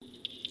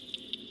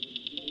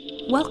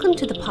Welcome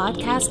to the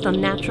podcast on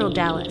Natural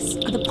Dallas,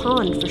 or the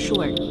Pond for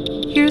short.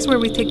 Here's where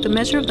we take the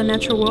measure of the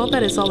natural world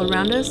that is all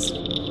around us,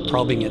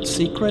 probing its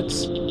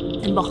secrets,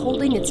 and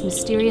beholding its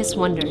mysterious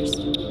wonders.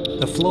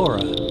 The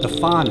flora, the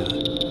fauna,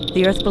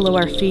 the earth below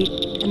our feet,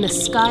 and the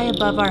sky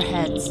above our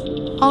heads.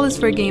 All is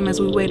fair game as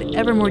we wade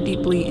ever more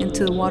deeply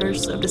into the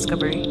waters of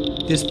discovery.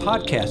 This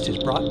podcast is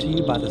brought to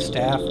you by the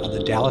staff of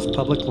the Dallas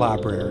Public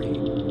Library,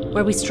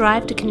 where we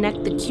strive to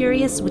connect the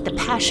curious with the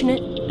passionate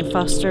and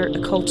foster a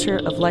culture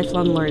of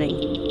lifelong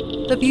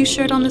learning. The views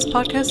shared on this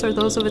podcast are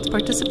those of its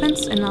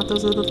participants and not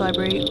those of the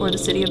library or the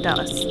city of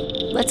Dallas.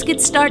 Let's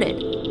get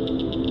started.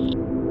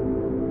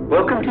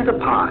 Welcome to The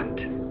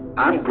Pond.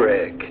 I'm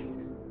Greg.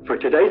 For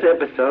today's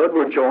episode,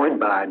 we're joined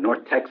by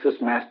North Texas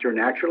master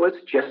naturalist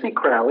Jesse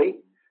Crowley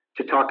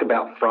to talk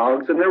about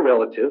frogs and their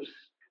relatives.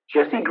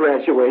 Jesse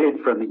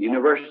graduated from the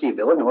University of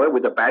Illinois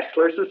with a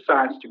Bachelor's of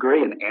Science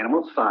degree in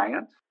Animal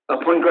Science.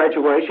 Upon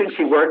graduation,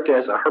 she worked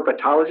as a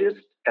herpetologist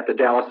at the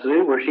Dallas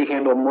Zoo, where she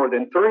handled more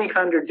than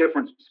 300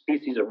 different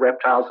species of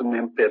reptiles and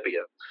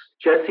amphibians.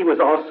 Jesse was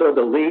also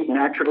the lead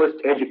naturalist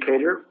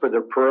educator for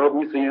the Perot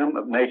Museum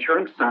of Nature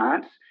and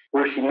Science,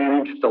 where she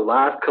managed the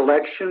live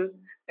collection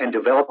and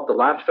developed the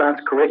life science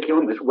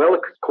curriculum, as well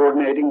as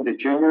coordinating the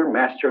Junior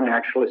Master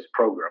Naturalist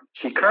program.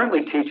 She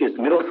currently teaches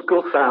middle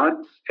school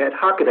science at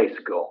Hockaday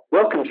School.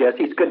 Welcome,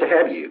 Jesse. It's good to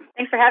have you.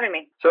 Thanks for having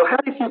me. So how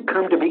did you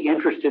come to be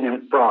interested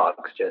in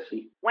frogs,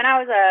 Jesse? When I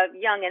was a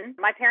youngin',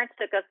 my parents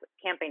took us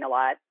camping a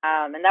lot,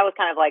 and that was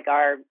kind of like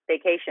our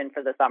vacation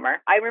for the summer.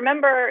 I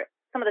remember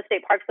some of the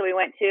state parks that we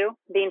went to,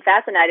 being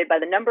fascinated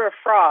by the number of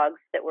frogs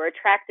that were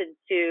attracted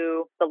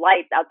to the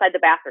lights outside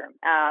the bathroom.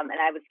 And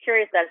I was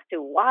curious as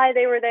to why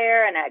they were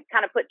there, and I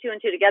kind of put two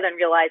and two together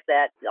and realized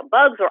that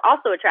bugs were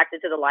also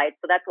attracted to the lights,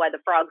 so that's why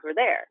the frogs were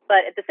there.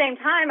 But at the same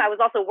time, I was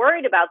also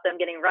worried about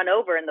them getting run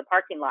over in the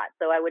parking lot.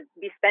 So I would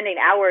be spending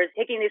hours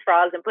taking these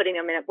frogs and putting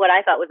them in what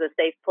I thought was a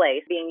safe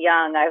place. Being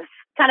young, I was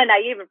kind of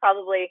naive, and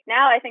probably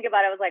now I think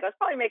about it, I was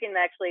probably making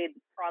actually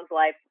frog's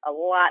life a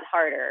lot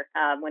harder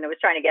when I was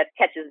trying to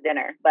catch his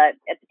dinner. But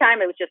at the time,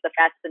 it was just a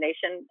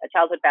fascination, a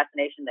childhood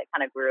fascination that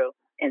kind of grew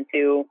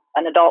into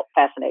an adult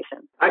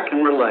fascination. I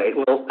can relate.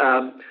 Well,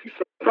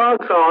 so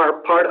frogs are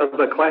part of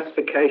a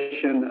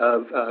classification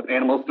of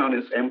animals known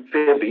as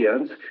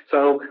amphibians.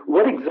 So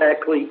what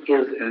exactly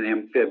is an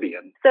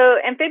amphibian? So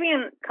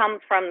amphibian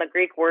comes from the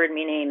Greek word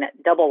meaning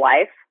double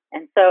life.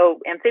 And so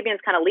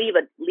amphibians kind of lead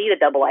a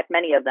double life,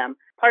 many of them.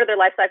 Part of their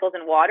life cycle is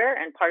in water,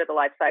 and part of the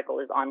life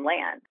cycle is on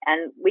land.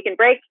 And we can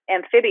break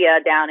amphibia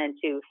down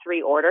into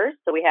three orders.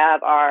 So we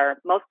have our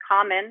most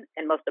common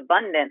and most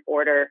abundant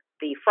order,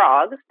 the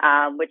frogs,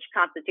 which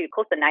constitute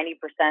close to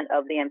 90%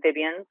 of the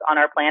amphibians on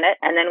our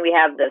planet. And then we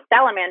have the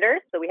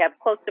salamanders. So we have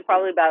close to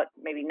probably about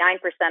maybe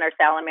 9% are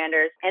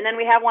salamanders. And then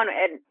we have one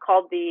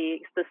called the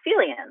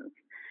caecilians.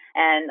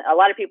 And a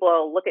lot of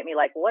people look at me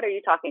like, what are you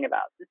talking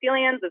about?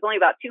 Caecilians, there's only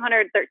about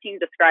 213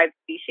 described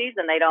species,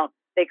 and they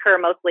occur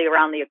mostly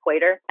around the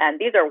equator. And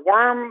these are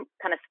worm,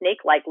 kind of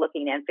snake-like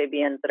looking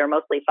amphibians that are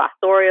mostly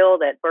fossorial,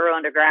 that burrow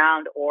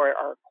underground or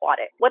are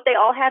aquatic. What they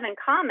all have in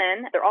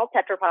common, they're all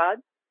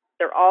tetrapods.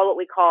 They're all what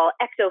we call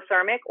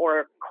ectothermic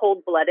or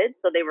cold-blooded,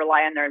 so they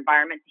rely on their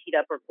environment to heat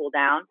up or cool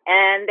down.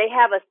 And they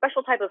have a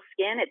special type of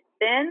skin. It's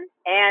thin,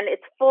 and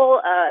it's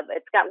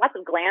got lots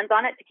of glands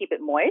on it to keep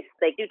it moist.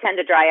 They do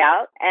tend to dry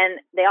out. And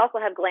they also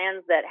have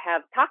glands that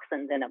have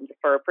toxins in them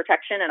for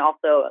protection, and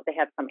also they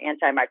have some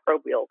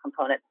antimicrobial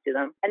components to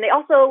them. And they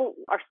also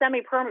are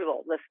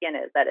semi-permeable, the skin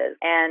is, that is.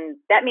 And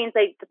that means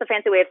it's a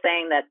fancy way of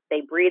saying that they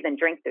breathe and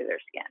drink through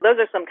their skin.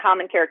 Those are some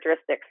common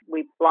characteristics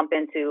we lump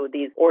into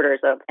these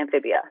orders of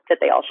amphibia that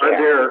they all share. Are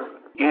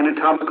there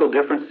anatomical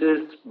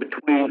differences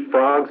between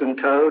frogs and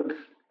toads?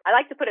 I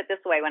like to put it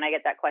this way when I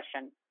get that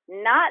question.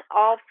 Not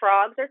all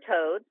frogs are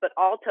toads, but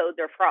all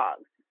toads are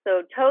frogs.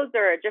 So toads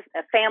are just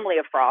a family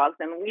of frogs.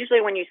 And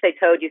usually when you say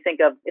toad, you think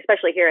of,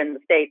 especially here in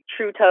the States,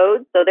 true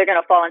toads. So they're going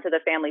to fall into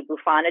the family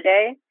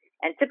Bufonidae.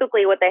 And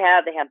typically what they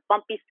have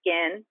bumpy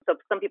skin. So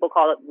some people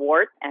call it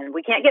warts. And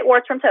we can't get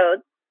warts from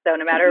toads. So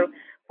no matter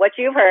what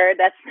you've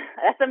heard,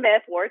 that's a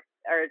myth. Warts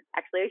are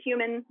actually a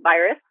human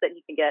virus that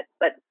you can get,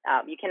 but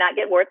you cannot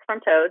get warts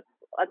from toads.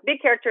 A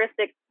big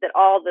characteristic that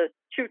all the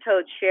true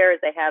toads share is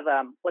they have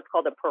what's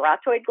called a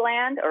parotoid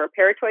gland or a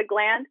parotoid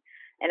gland.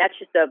 And that's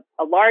just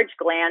a large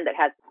gland that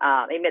has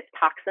emits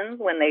toxins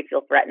when they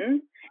feel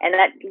threatened. And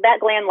that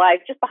gland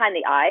lies just behind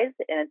the eyes,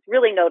 and it's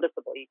really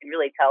noticeable. You can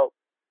really tell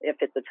if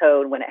it's a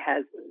toad when it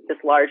has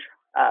this large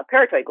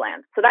parotoid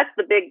gland. So that's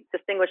the big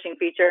distinguishing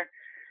feature,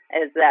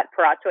 is that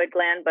parotoid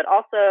gland. But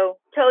also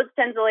toads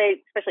tend to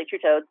lay, especially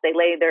true toads, they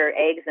lay their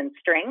eggs in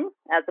strings,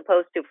 as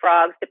opposed to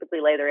frogs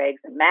typically lay their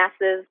eggs in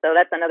masses. So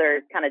that's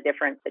another kind of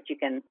difference that you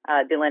can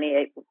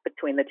delineate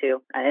between the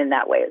two in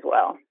that way as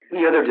well.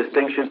 Any other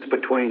distinctions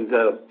between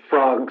the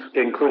frogs,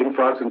 including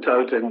frogs and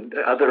toads, and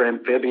other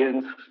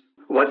amphibians?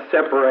 What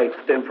separates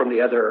them from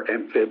the other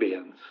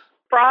amphibians?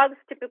 Frogs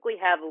typically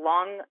have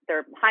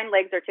their hind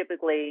legs are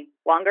typically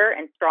longer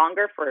and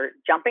stronger for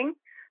jumping.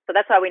 So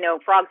that's how we know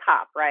frogs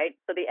hop, right?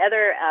 So the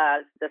other,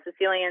 the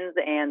caecilians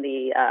and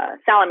the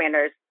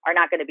salamanders are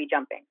not going to be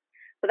jumping.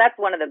 So that's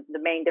one of the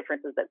main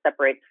differences that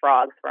separates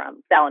frogs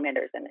from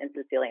salamanders and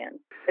caecilians,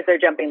 is their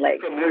jumping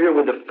legs. I'm familiar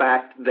with the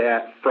fact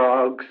that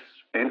frogs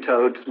and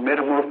toads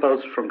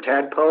metamorphose from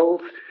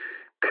tadpoles.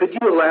 Could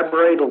you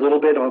elaborate a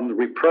little bit on the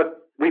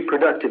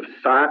reproductive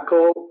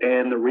cycle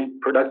and the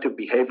reproductive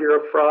behavior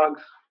of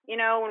frogs? You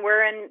know, when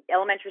we're in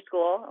elementary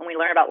school and we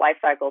learn about life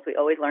cycles, we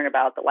always learn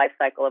about the life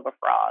cycle of a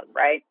frog,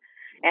 right?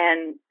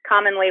 And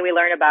commonly we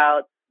learn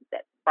about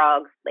that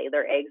frogs lay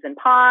their eggs in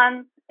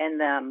ponds,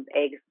 and the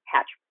eggs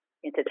hatch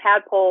into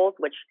tadpoles,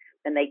 which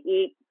then they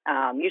eat,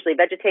 usually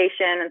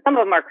vegetation, and some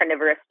of them are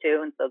carnivorous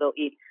too, and so they'll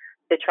eat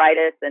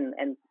detritus and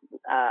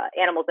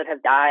animals that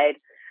have died.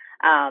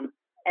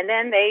 And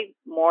then they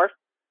morph,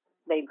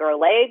 they grow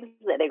legs,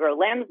 they grow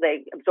limbs,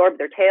 they absorb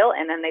their tail,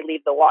 and then they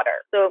leave the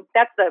water. So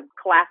that's the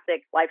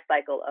classic life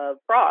cycle of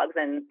frogs,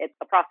 and it's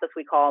a process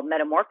we call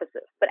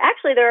metamorphosis. But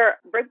actually, their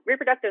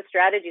reproductive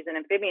strategies in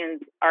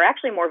amphibians are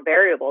actually more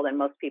variable than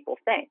most people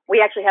think. We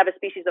actually have a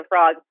species of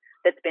frog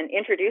that's been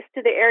introduced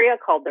to the area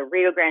called the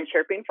Rio Grande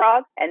chirping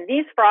frog. And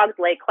these frogs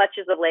lay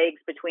clutches of eggs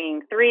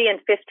between 3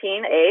 and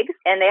 15 eggs,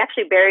 and they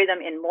actually bury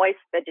them in moist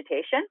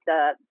vegetation.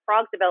 The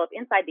frogs develop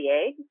inside the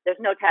egg.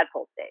 There's no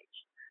tadpole stage.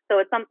 So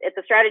it's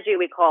a strategy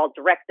we call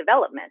direct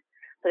development.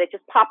 So they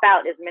just pop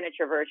out as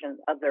miniature versions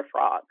of their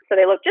frogs. So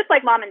they look just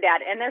like mom and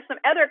dad. And there's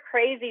some other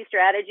crazy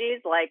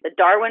strategies like the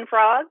Darwin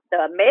frog.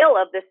 The male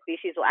of this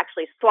species will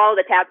actually swallow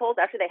the tadpoles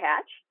after they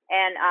hatch,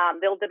 and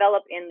they'll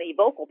develop in the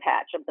vocal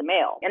patch of the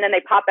male. And then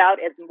they pop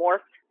out as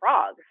morphed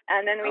frogs.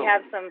 And then we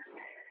have some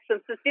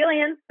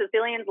caecilians.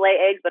 Caecilians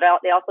lay eggs, but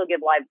they also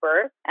give live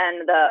birth.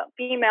 And the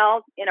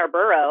females in our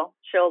burrow,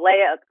 she'll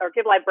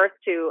give live birth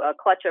to a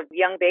clutch of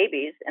young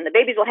babies. And the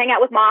babies will hang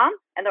out with mom,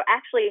 and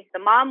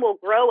the mom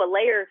will grow a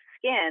layer of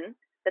skin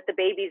that the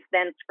babies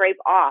then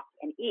scrape off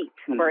and eat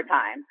for a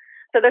time.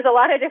 So there's a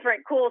lot of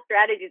different cool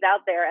strategies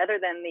out there other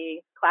than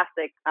the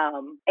classic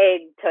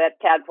egg to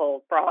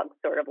tadpole frog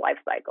sort of life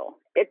cycle.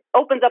 It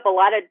opens up a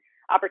lot of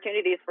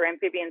opportunities for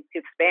amphibians to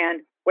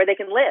expand where they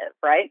can live,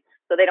 right?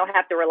 So they don't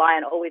have to rely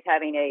on always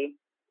having a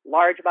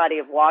large body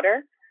of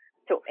water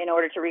in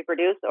order to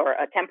reproduce, or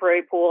a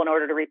temporary pool in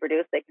order to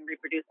reproduce. They can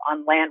reproduce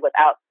on land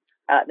without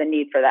the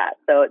need for that.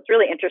 So it's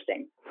really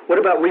interesting. What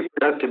about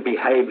reproductive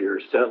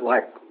behaviors? So,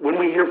 like when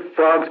we hear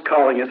frogs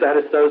calling, is that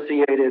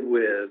associated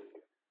with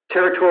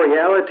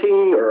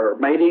territoriality or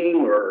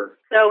mating? Or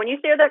so when you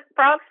hear the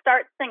frogs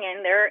start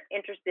singing, they're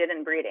interested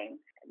in breeding.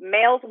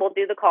 Males will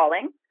do the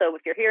calling. So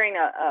if you're hearing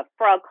a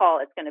frog call,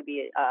 it's going to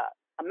be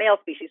a male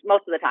species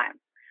most of the time,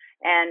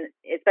 and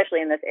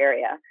especially in this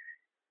area.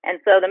 And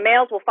so the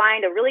males will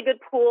find a really good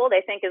pool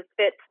they think is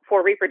fit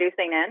for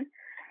reproducing in,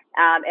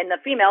 and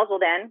the females will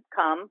then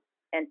come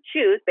and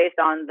choose based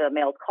on the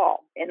male's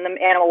call. In the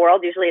animal world,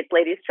 usually it's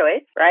lady's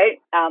choice,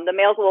 right? The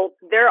males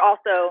they're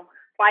also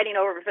fighting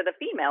over for the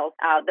females.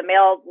 The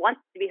male wants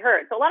to be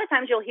heard. So a lot of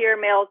times you'll hear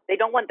males, they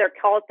don't want their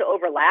calls to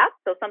overlap.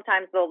 So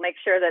sometimes they'll make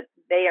sure that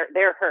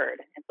they're heard,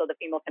 and so the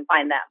female can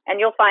find them.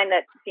 And you'll find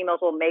that females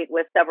will mate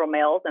with several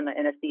males in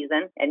a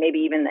season, and maybe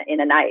even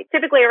in a night.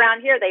 Typically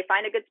around here, they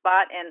find a good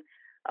spot, and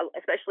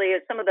especially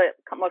some of the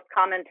most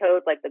common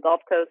toads like the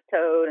Gulf Coast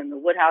toad and the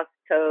Woodhouse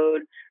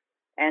toad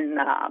and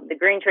the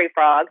green tree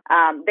frog,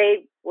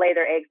 they lay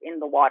their eggs in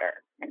the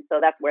water. And so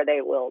that's where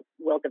they will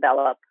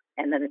develop,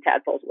 and then the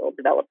tadpoles will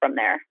develop from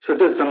there. So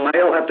does the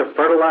male have to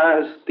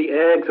fertilize the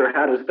eggs, or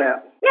how does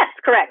that? Yes,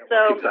 correct.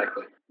 So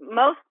exactly.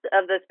 Most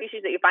of the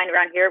species that you find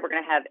around here, we're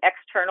going to have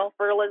external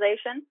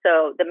fertilization.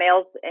 So the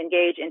males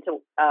engage into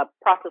a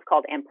process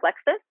called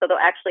amplexus. So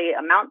they'll actually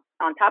mount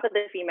on top of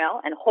the female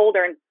and hold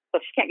her so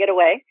she can't get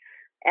away,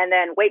 and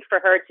then wait for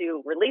her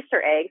to release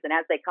her eggs. And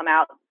as they come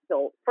out,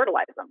 they'll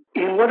fertilize them.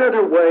 In what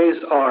other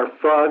ways are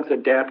frogs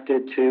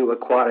adapted to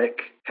aquatic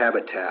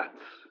habitats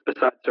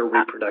besides their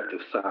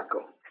reproductive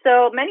cycle?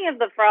 So many of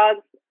the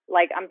frogs,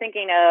 like I'm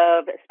thinking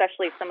of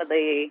especially some of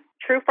the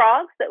true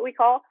frogs that we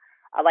call,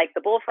 like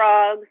the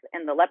bullfrogs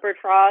and the leopard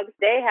frogs,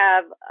 they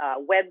have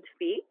webbed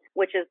feet,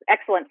 which is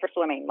excellent for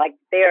swimming. Like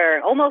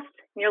they're almost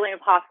nearly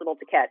impossible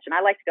to catch. And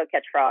I like to go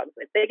catch frogs.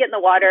 If they get in the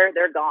water,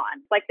 they're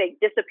gone. It's like they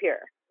disappear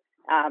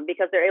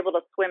because they're able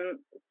to swim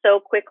so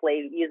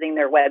quickly using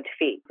their webbed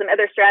feet. Some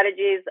other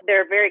strategies,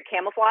 they're very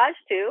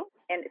camouflaged too,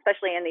 and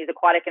especially in these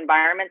aquatic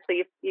environments. So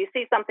you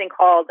see something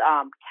called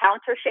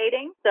counter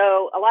shading.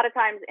 So a lot of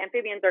times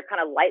amphibians are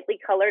kind of lightly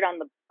colored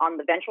on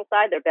the ventral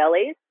side, their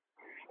bellies.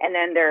 And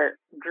then they're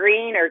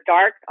green or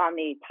dark on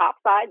the top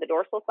side, the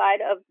dorsal side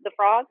of the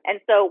frog.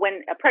 And so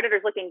when a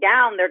predator's looking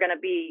down, they're going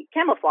to be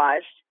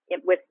camouflaged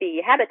with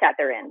the habitat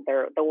they're in,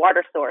 the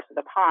water source,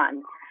 the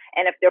pond.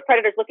 And if the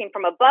predator's looking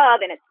from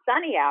above and it's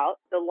sunny out,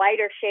 the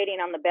lighter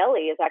shading on the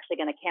belly is actually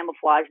going to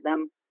camouflage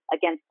them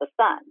against the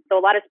sun. So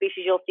a lot of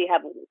species you'll see have,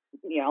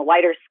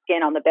 lighter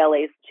skin on the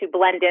bellies to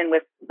blend in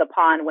with the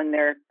pond when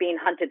they're being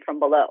hunted from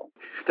below.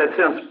 That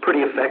sounds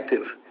pretty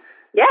effective.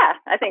 Yeah,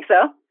 I think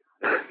so.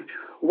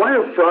 Why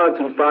are frogs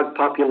and frog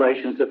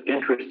populations of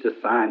interest to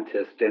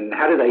scientists, and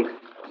how do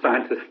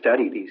scientists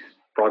study these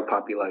frog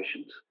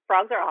populations?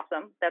 Frogs are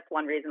awesome. That's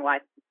one reason why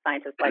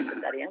scientists like to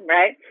study them,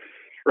 right?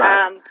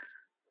 Right.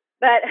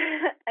 But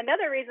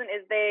another reason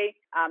is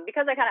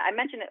because I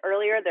mentioned it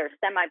earlier, they're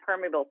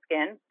semi-permeable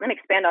skin. Let me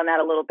expand on that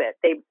a little bit.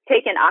 They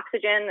take in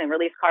oxygen and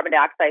release carbon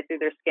dioxide through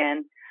their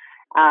skin.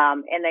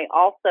 And they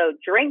also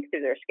drink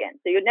through their skin.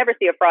 So you'd never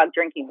see a frog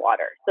drinking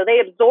water. So they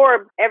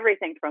absorb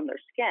everything from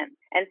their skin.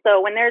 And so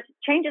when there's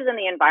changes in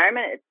the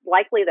environment, it's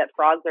likely that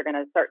frogs are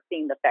going to start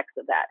seeing the effects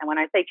of that. And when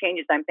I say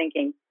changes, I'm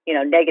thinking,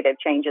 negative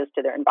changes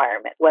to their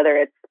environment, whether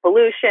it's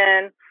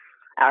pollution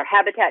or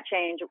habitat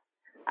change,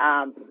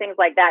 things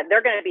like that,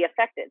 they're going to be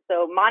affected.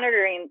 So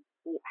monitoring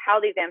how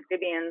these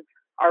amphibians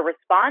are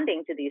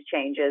responding to these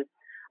changes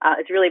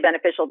is really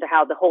beneficial to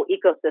how the whole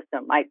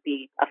ecosystem might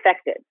be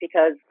affected,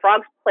 because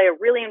frogs play a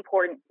really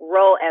important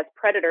role as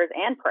predators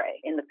and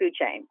prey in the food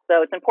chain.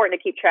 So it's important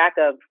to keep track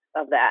of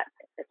that,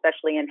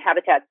 especially in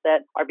habitats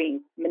that are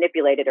being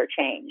manipulated or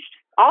changed.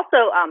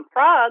 Also,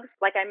 frogs,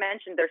 like I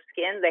mentioned, their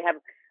skin, they have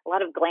a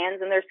lot of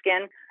glands in their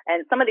skin,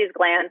 and some of these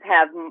glands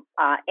have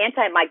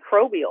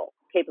antimicrobial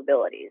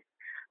capabilities.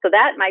 So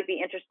that might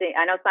be interesting.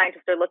 I know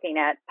scientists are looking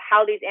at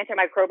how these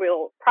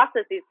antimicrobial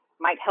processes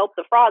might help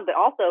the frog, but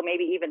also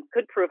maybe even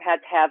could prove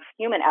to have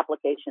human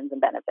applications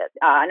and benefits.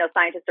 I know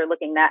scientists are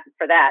looking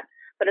for that.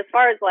 But as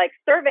far as like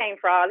surveying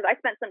frogs, I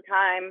spent some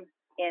time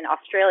in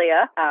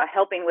Australia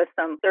helping with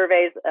some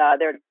surveys.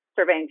 They're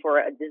surveying for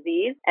a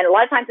disease. And a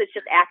lot of times it's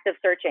just active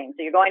searching.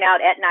 So you're going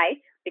out at night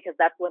because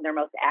that's when they're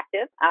most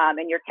active,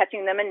 and you're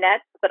catching them in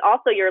nets, but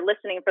also you're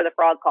listening for the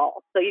frog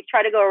calls. So you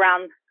try to go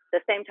around the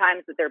same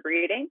times that they're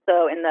breeding.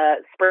 So in the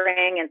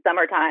spring and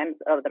summer times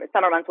of the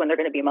summer months when they're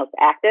going to be most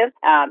active,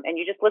 and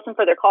you just listen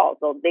for their calls.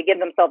 So they give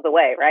themselves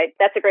away, right?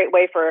 That's a great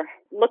way for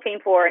looking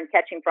for and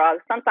catching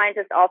frogs. Some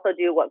scientists also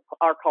do what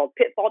are called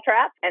pitfall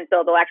traps. And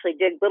so they'll actually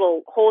dig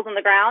little holes in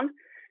the ground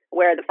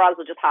where the frogs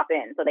will just hop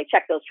in. So they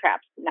check those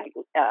traps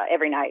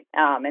every night.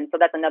 And so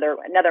that's another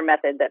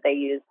method that they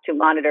use to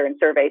monitor and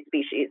survey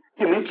species.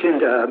 You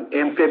mentioned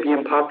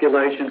amphibian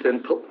populations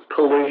and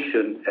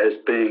pollution as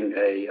being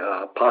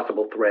a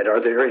possible threat.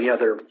 Are there any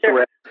other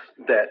threats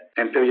that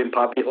amphibian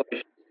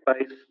populations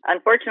face?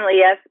 Unfortunately,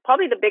 yes.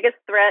 Probably the biggest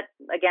threat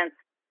against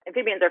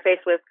amphibians are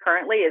faced with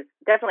currently is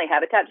definitely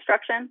habitat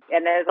destruction.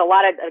 And there's a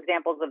lot of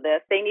examples of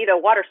this. They need a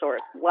water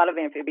source. A lot of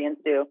amphibians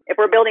do. If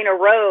we're building a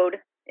road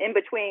in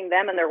between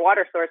them and their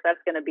water source, that's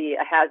going to be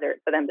a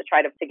hazard for them to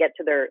try to get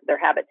to their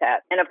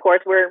habitat. And of course,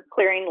 we're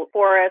clearing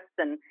forests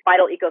and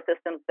vital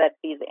ecosystems that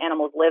these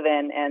animals live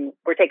in, and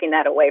we're taking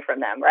that away from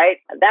them, right?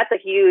 That's a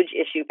huge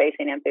issue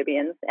facing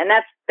amphibians. And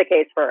that's the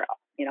case for,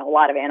 a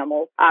lot of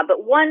animals.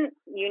 But one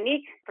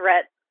unique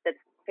threat that's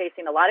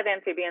facing a lot of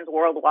amphibians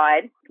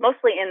worldwide,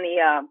 mostly in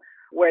the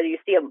where you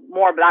see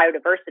more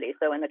biodiversity,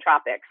 so in the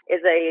tropics, is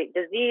a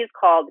disease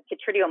called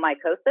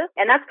chytridiomycosis.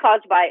 And that's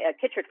caused by a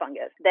chytrid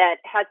fungus that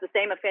has the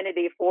same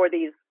affinity for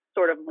these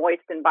sort of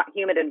moist and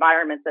humid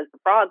environments as the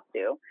frogs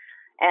do.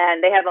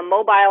 And they have a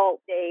mobile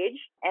stage.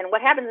 And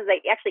what happens is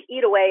they actually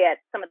eat away at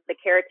some of the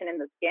keratin in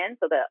the skin,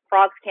 so the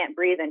frogs can't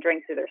breathe and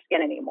drink through their skin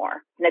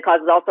anymore. And it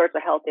causes all sorts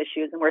of health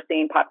issues. And we're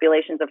seeing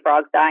populations of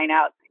frogs dying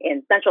out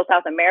in Central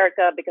South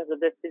America because of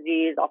this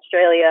disease,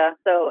 Australia.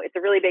 So it's a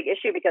really big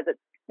issue because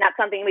it's not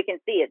something we can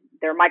see.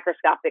 They're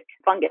microscopic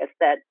fungus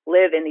that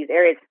live in these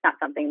areas. It's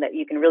not something that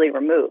you can really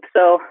remove.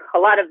 So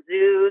a lot of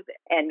zoos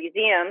and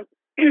museums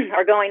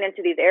are going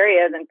into these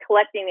areas and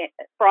collecting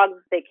frogs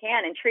they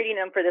can and treating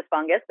them for this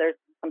fungus. There's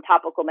some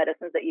topical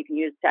medicines that you can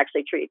use to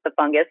actually treat the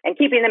fungus, and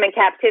keeping them in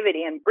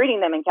captivity and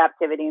breeding them in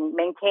captivity and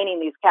maintaining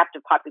these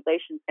captive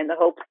populations in the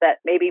hopes that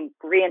maybe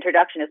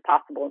reintroduction is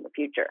possible in the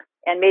future.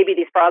 And maybe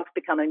these frogs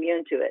become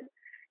immune to it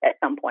at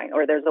some point,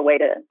 or there's a way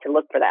to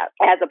look for that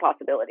as a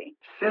possibility.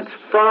 Since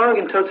frog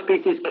and toad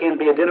species can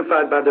be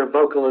identified by their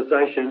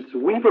vocalizations,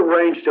 we've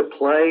arranged to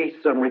play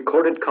some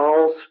recorded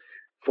calls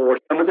for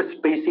some of the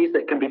species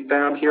that can be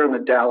found here in the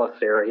Dallas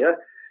area.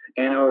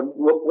 And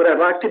what I'd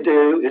like to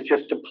do is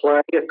just to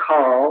play a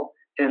call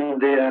and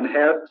then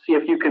see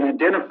if you can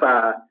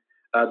identify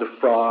the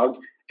frog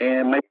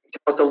and maybe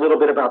tell us a little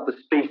bit about the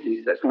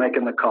species that's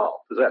making the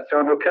call. Does that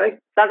sound okay?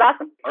 Sounds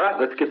awesome. All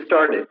right, let's get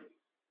started.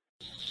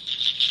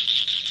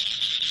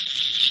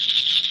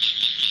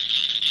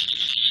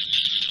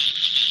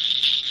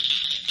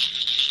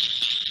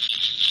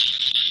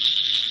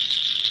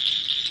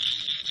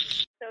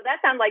 That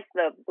sounds like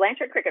the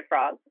Blanchard cricket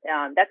frog.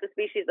 That's a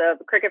species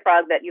of cricket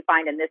frog that you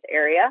find in this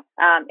area.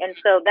 And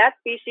so that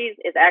species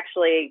is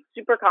actually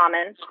super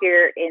common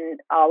here in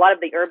a lot of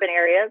the urban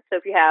areas. So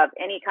if you have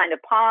any kind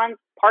of ponds,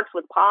 parks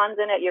with ponds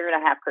in it, you're going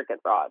to have cricket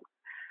frogs.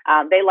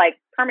 They like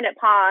permanent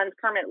ponds,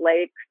 permanent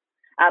lakes,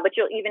 but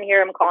you'll even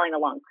hear them calling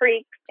along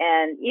creeks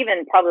and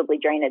even probably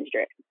drainage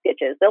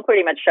ditches. They'll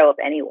pretty much show up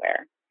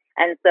anywhere.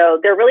 And so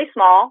they're really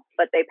small,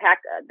 but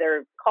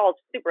their calls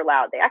super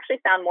loud. They actually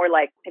sound more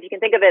like, if you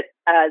can think of it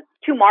as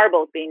two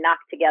marbles being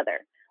knocked together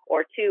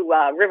or two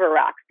river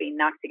rocks being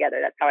knocked together.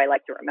 That's how I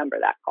like to remember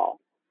that call.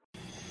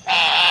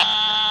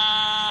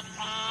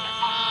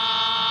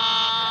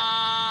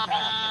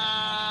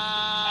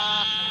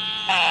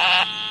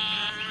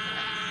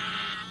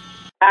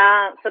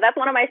 So that's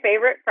one of my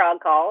favorite frog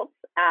calls.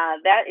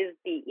 That is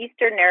the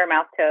eastern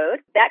narrowmouth toad.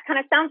 That kind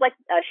of sounds like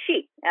a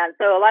sheep. And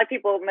so a lot of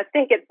people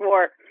mistake it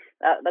for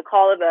the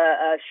call of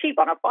a sheep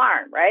on a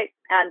farm, right?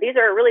 And these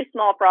are really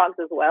small frogs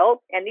as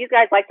well. And these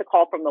guys like to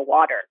call from the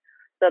water.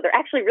 So they're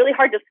actually really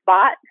hard to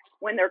spot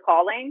when they're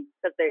calling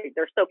because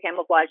they're so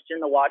camouflaged in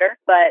the water.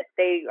 But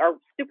they are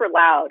super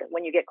loud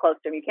when you get close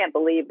to them. You can't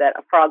believe that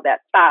a frog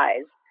that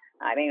size,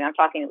 I mean, I'm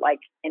talking like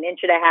an inch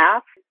and a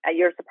half.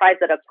 You're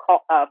surprised that a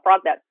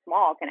frog that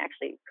small can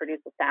actually produce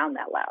a sound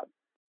that loud.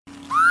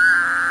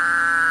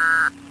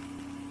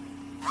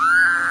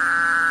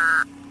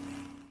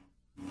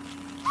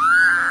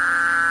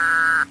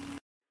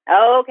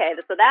 Okay,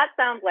 so that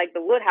sounds like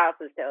the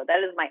Woodhouse's toad.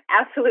 That is my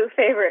absolute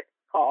favorite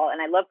call,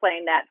 and I love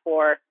playing that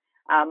for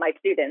my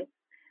students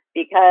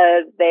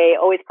because they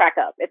always crack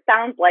up. It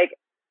sounds like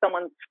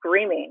someone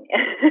screaming.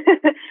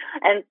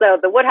 And so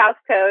the Woodhouse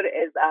toad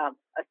is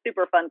a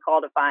super fun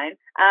call to find.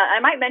 I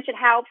might mention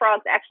how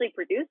frogs actually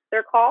produce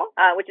their call,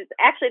 which is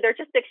actually they're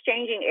just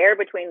exchanging air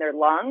between their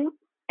lungs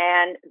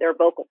and their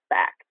vocal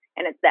sac.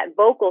 And it's that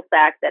vocal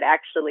sac that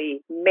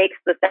actually makes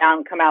the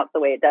sound come out the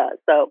way it does.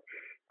 So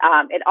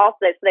it also,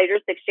 so they're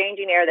just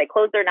exchanging air. They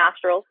close their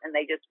nostrils and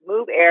they just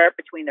move air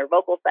between their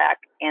vocal sac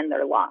and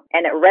their lung.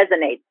 And it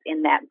resonates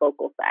in that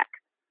vocal sac.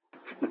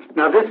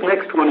 Now, this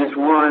next one is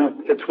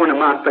it's one of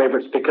my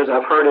favorites because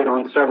I've heard it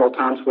on several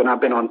times when I've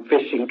been on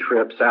fishing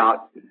trips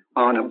out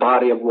on a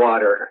body of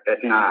water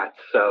at night.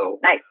 So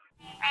nice.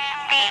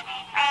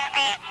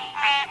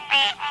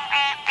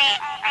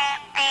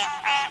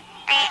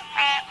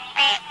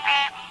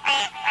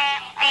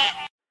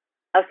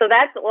 So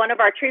that's one of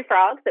our tree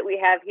frogs that we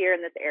have here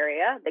in this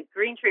area, the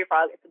green tree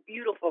frog. It's a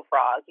beautiful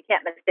frog. You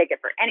can't mistake it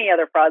for any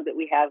other frog that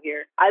we have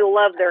here. I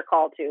love their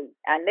call too.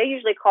 And they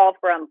usually call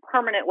from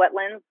permanent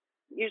wetlands,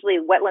 usually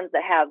wetlands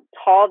that have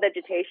tall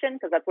vegetation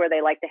because that's where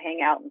they like to hang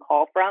out and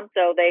call from.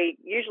 So they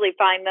usually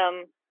find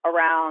them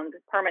around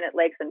permanent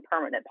lakes and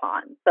permanent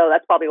ponds. So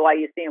that's probably why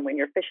you see them when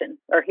you're fishing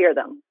or hear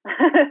them.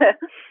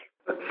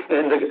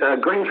 And the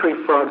green tree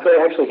frogs, they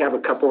actually have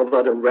a couple of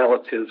other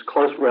relatives,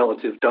 close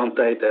relatives, don't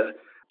they? The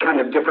kind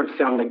of different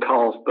sounding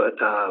calls, but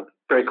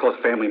very close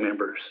family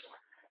members.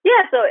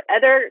 Yeah, so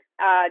other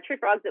tree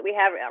frogs that we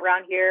have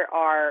around here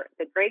are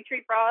the gray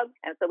tree frog.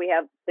 And so we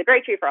have the gray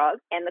tree frog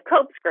and the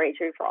Cope's gray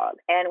tree frog.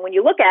 And when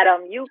you look at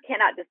them, you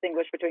cannot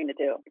distinguish between the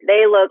two.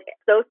 They look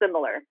so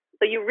similar.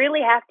 So you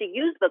really have to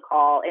use the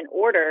call in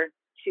order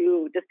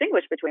to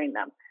distinguish between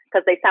them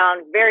because they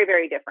sound very,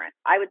 very different.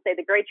 I would say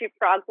the gray tree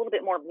frog's a little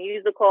bit more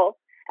musical,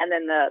 and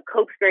then the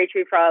Cope's gray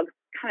tree frog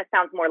kind of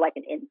sounds more like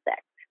an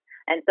insect.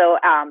 And so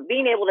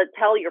being able to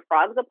tell your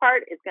frogs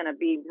apart is going to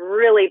be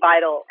really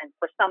vital and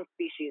for some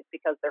species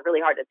because they're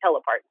really hard to tell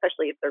apart,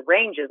 especially if the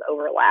ranges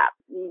overlap.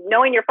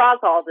 Knowing your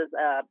frog calls is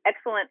an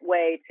excellent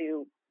way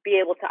to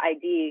be able to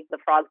ID the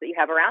frogs that you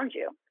have around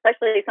you.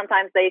 Especially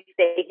sometimes they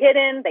stay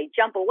hidden, they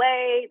jump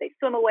away, they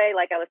swim away,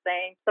 like I was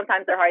saying.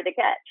 Sometimes they're hard to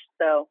catch.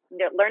 So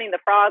learning the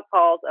frog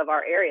calls of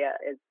our area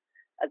is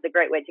a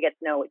great way to get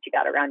to know what you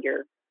got around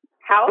your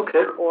house.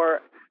 Okay.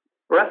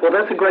 Right. Well,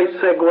 that's a great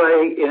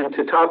segue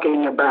into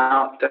talking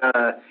about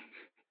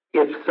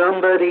if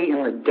somebody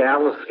in the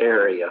Dallas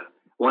area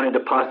wanted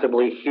to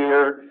possibly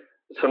hear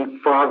some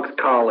frogs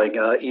calling,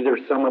 either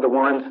some of the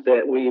ones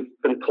that we've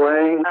been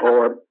playing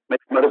or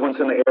maybe some other ones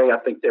in the area. I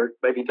think they're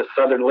maybe the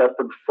southern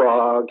leopard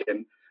frog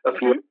and a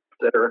few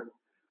that are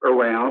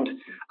around.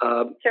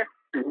 Sure.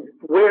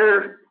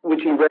 Where would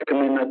you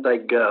recommend that they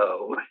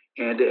go?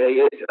 And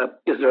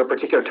is there a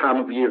particular time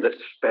of year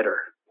that's better?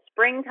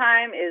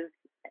 Springtime is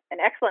an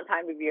excellent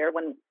time of year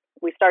when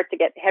we start to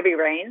get heavy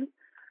rains.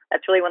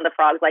 That's really when the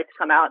frogs like to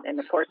come out. And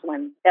of course,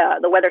 when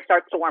the weather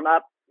starts to warm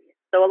up.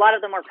 So a lot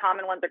of the more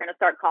common ones are going to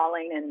start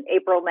calling in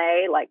April,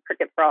 May, like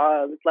cricket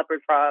frogs, leopard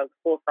frogs,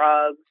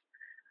 bullfrogs,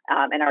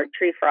 and our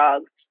tree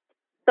frogs.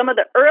 Some of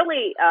the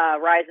early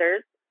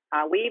risers,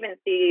 we even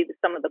see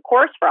some of the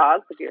coarse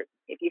frogs.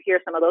 If you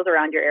hear some of those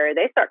around your area,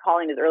 they start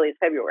calling as early as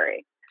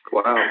February.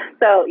 Wow.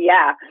 So,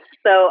 yeah.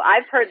 So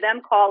I've heard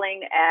them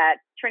calling at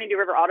Trinity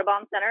River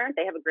Audubon Center.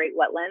 They have a great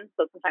wetland.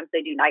 So sometimes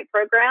they do night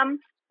programs.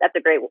 That's a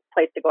great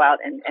place to go out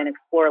and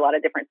explore a lot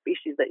of different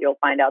species that you'll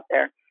find out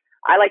there.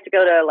 I like to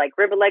go to like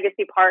River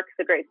Legacy Park.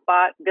 It's a great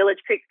spot. Village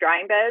Creek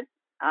Drying Beds,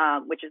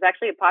 which is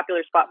actually a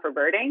popular spot for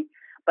birding,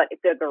 but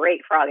it's a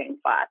great frogging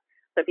spot.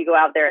 So if you go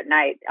out there at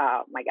night,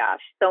 oh my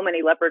gosh, so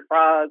many leopard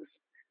frogs.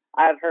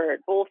 I've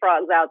heard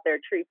bullfrogs out there,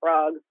 tree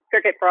frogs,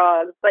 cricket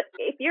frogs. But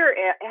if you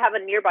have a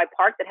nearby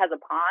park that has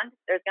a pond,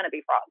 there's going to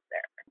be frogs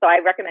there. So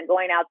I recommend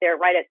going out there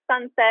right at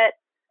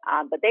sunset,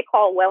 but they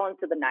call well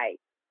into the night.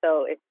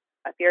 So if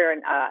you're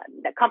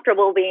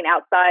comfortable being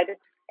outside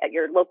at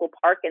your local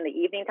park in the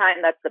evening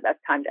time, that's the best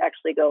time to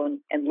actually go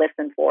and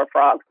listen for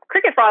frogs.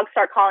 Cricket frogs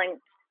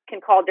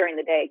can call during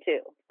the day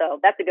too.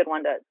 So that's a good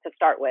one to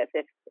start with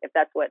if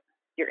that's what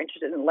you're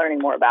interested in learning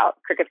more about.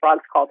 Cricket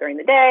frogs call during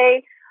the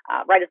day,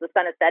 right as the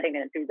sun is setting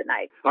and through the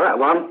night. All right.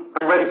 Well,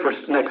 I'm ready for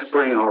next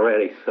spring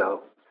already.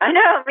 So I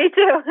know, me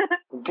too.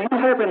 Do you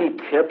have any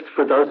tips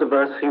for those of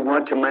us who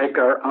want to make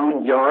our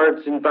own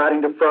yards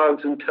inviting to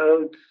frogs and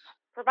toads?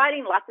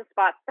 Providing lots of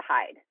spots to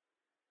hide.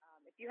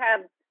 If you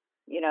have,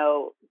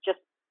 just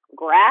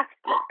grass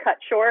cut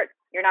short,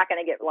 you're not going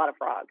to get a lot of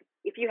frogs.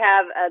 If you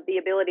have the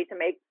ability to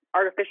make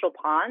artificial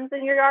ponds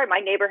in your yard, my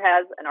neighbor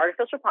has an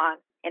artificial pond,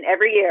 and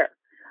every year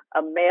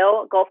a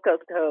male Gulf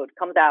Coast toad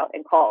comes out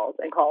and calls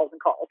and calls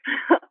and calls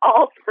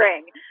all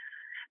spring.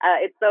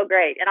 It's so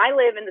great. And I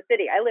live in the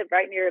city. I live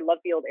right near Love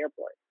Field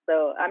Airport.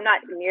 So I'm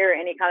not near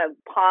any kind of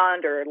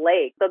pond or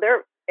lake. So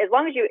as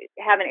long as you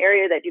have an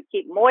area that you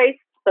keep moist,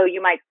 so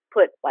you might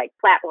put like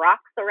flat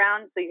rocks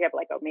around. So you have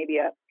like maybe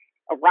a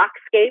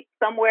rockscape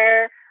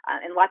somewhere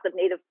and lots of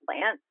native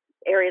plants,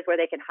 areas where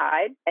they can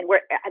hide and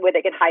where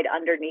they can hide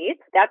underneath.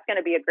 That's going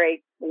to be a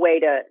great way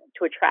to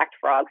attract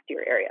frogs to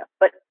your area.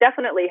 But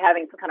definitely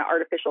having some kind of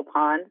artificial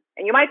pond.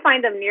 And you might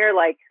find them near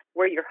like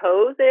where your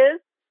hose is,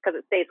 because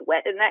it stays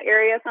wet in that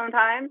area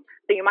sometimes.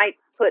 So you might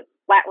put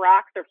flat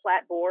rocks or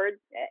flat boards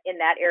in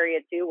that area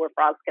too, where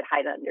frogs could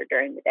hide under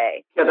during the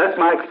day. Yeah, that's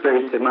my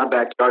experience in my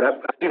backyard. I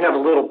do have a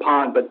little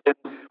pond, but then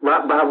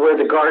right by where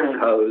the garden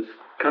hose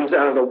comes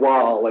out of the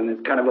wall, and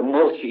it's kind of a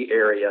mulchy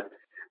area.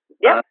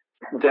 Yeah.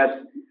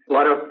 That a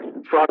lot of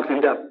frogs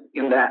end up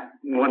in that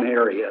one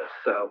area.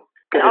 So.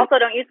 And also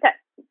don't use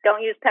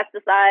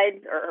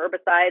pesticides or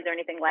herbicides or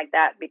anything like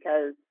that,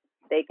 because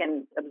they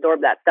can absorb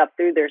that stuff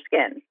through their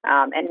skin.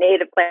 And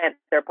native plants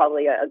are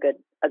probably a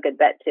good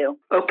bet too.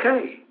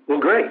 Okay, well,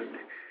 great.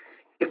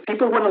 If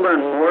people want to learn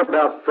more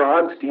about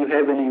frogs, do you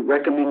have any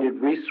recommended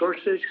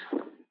resources?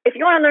 If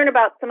you want to learn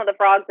about some of the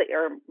frogs that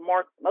are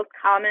most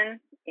common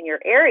in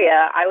your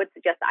area, I would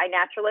suggest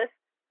iNaturalist,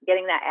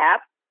 getting that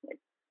app. It's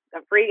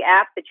a free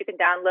app that you can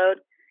download.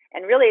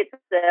 And really it's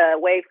a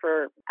way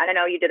for, I don't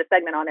know, you did a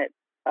segment on it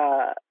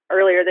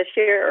earlier this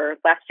year or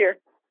last year.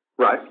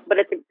 Right. But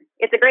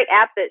it's a great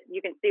app that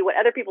you can see what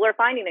other people are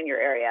finding in your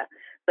area.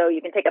 So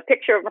you can take a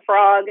picture of a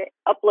frog,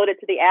 upload it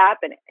to the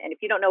app, and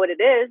if you don't know what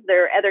it is,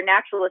 there are other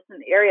naturalists in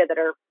the area that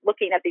are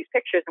looking at these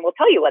pictures and will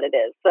tell you what it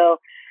is. So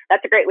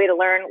that's a great way to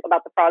learn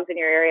about the frogs in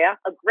your area.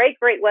 A great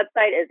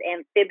website is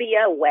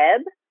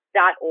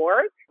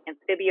amphibiaweb.org,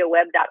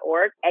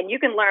 amphibiaweb.org, and you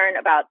can learn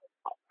about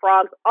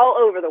frogs all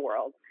over the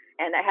world.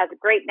 And it has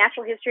great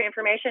natural history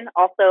information,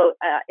 also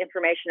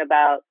information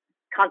about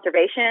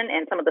conservation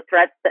and some of the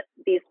threats that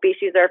these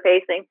species are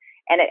facing,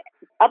 and it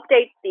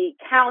updates the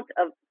count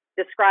of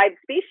described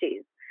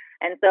species.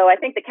 And so I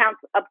think the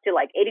count's up to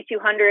like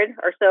 8,200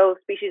 or so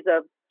species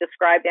of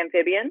described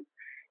amphibians,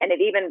 and it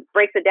even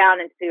breaks it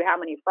down into how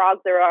many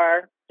frogs there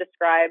are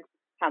described,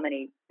 how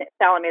many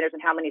salamanders,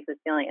 and how many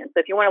caecilians. So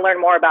if you want to learn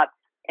more about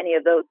any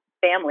of those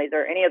families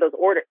or any of those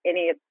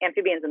any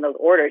amphibians in those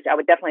orders, I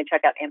would definitely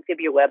check out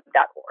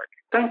amphibiaweb.org.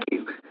 Thank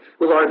you.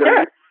 Well, are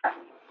there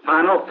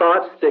final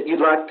thoughts that you'd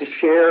like to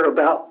share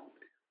about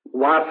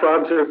why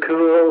frogs are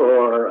cool,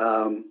 or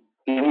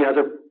any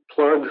other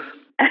plugs?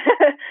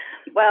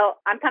 Well,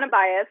 I'm kind of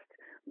biased,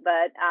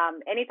 but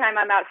anytime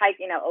I'm out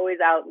hiking, I'm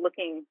always out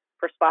looking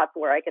for spots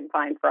where I can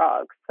find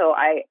frogs. So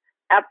I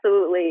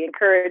absolutely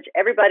encourage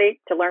everybody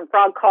to learn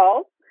frog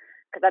calls,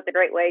 because that's a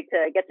great way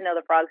to get to know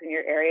the frogs in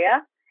your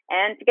area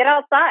and to get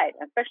outside,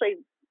 especially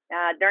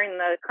during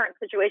the current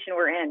situation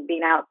we're in.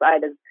 Being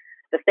outside is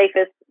the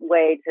safest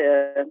way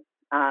to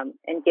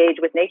engage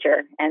with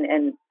nature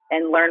and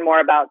learn more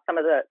about some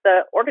of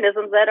the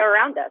organisms that are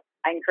around us.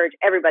 I encourage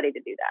everybody to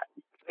do that.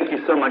 Thank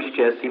you so much,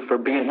 Jessie, for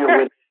being here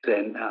with us,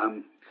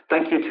 and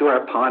thank you to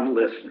our Pond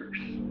listeners.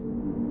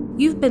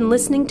 You've been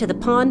listening to the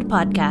Pond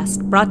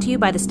Podcast, brought to you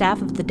by the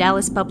staff of the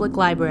Dallas Public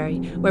Library,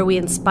 where we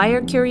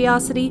inspire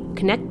curiosity,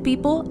 connect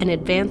people, and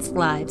advance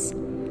lives.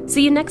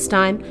 See you next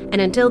time, and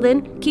until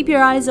then, keep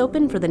your eyes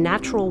open for the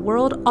natural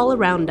world all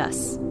around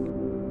us.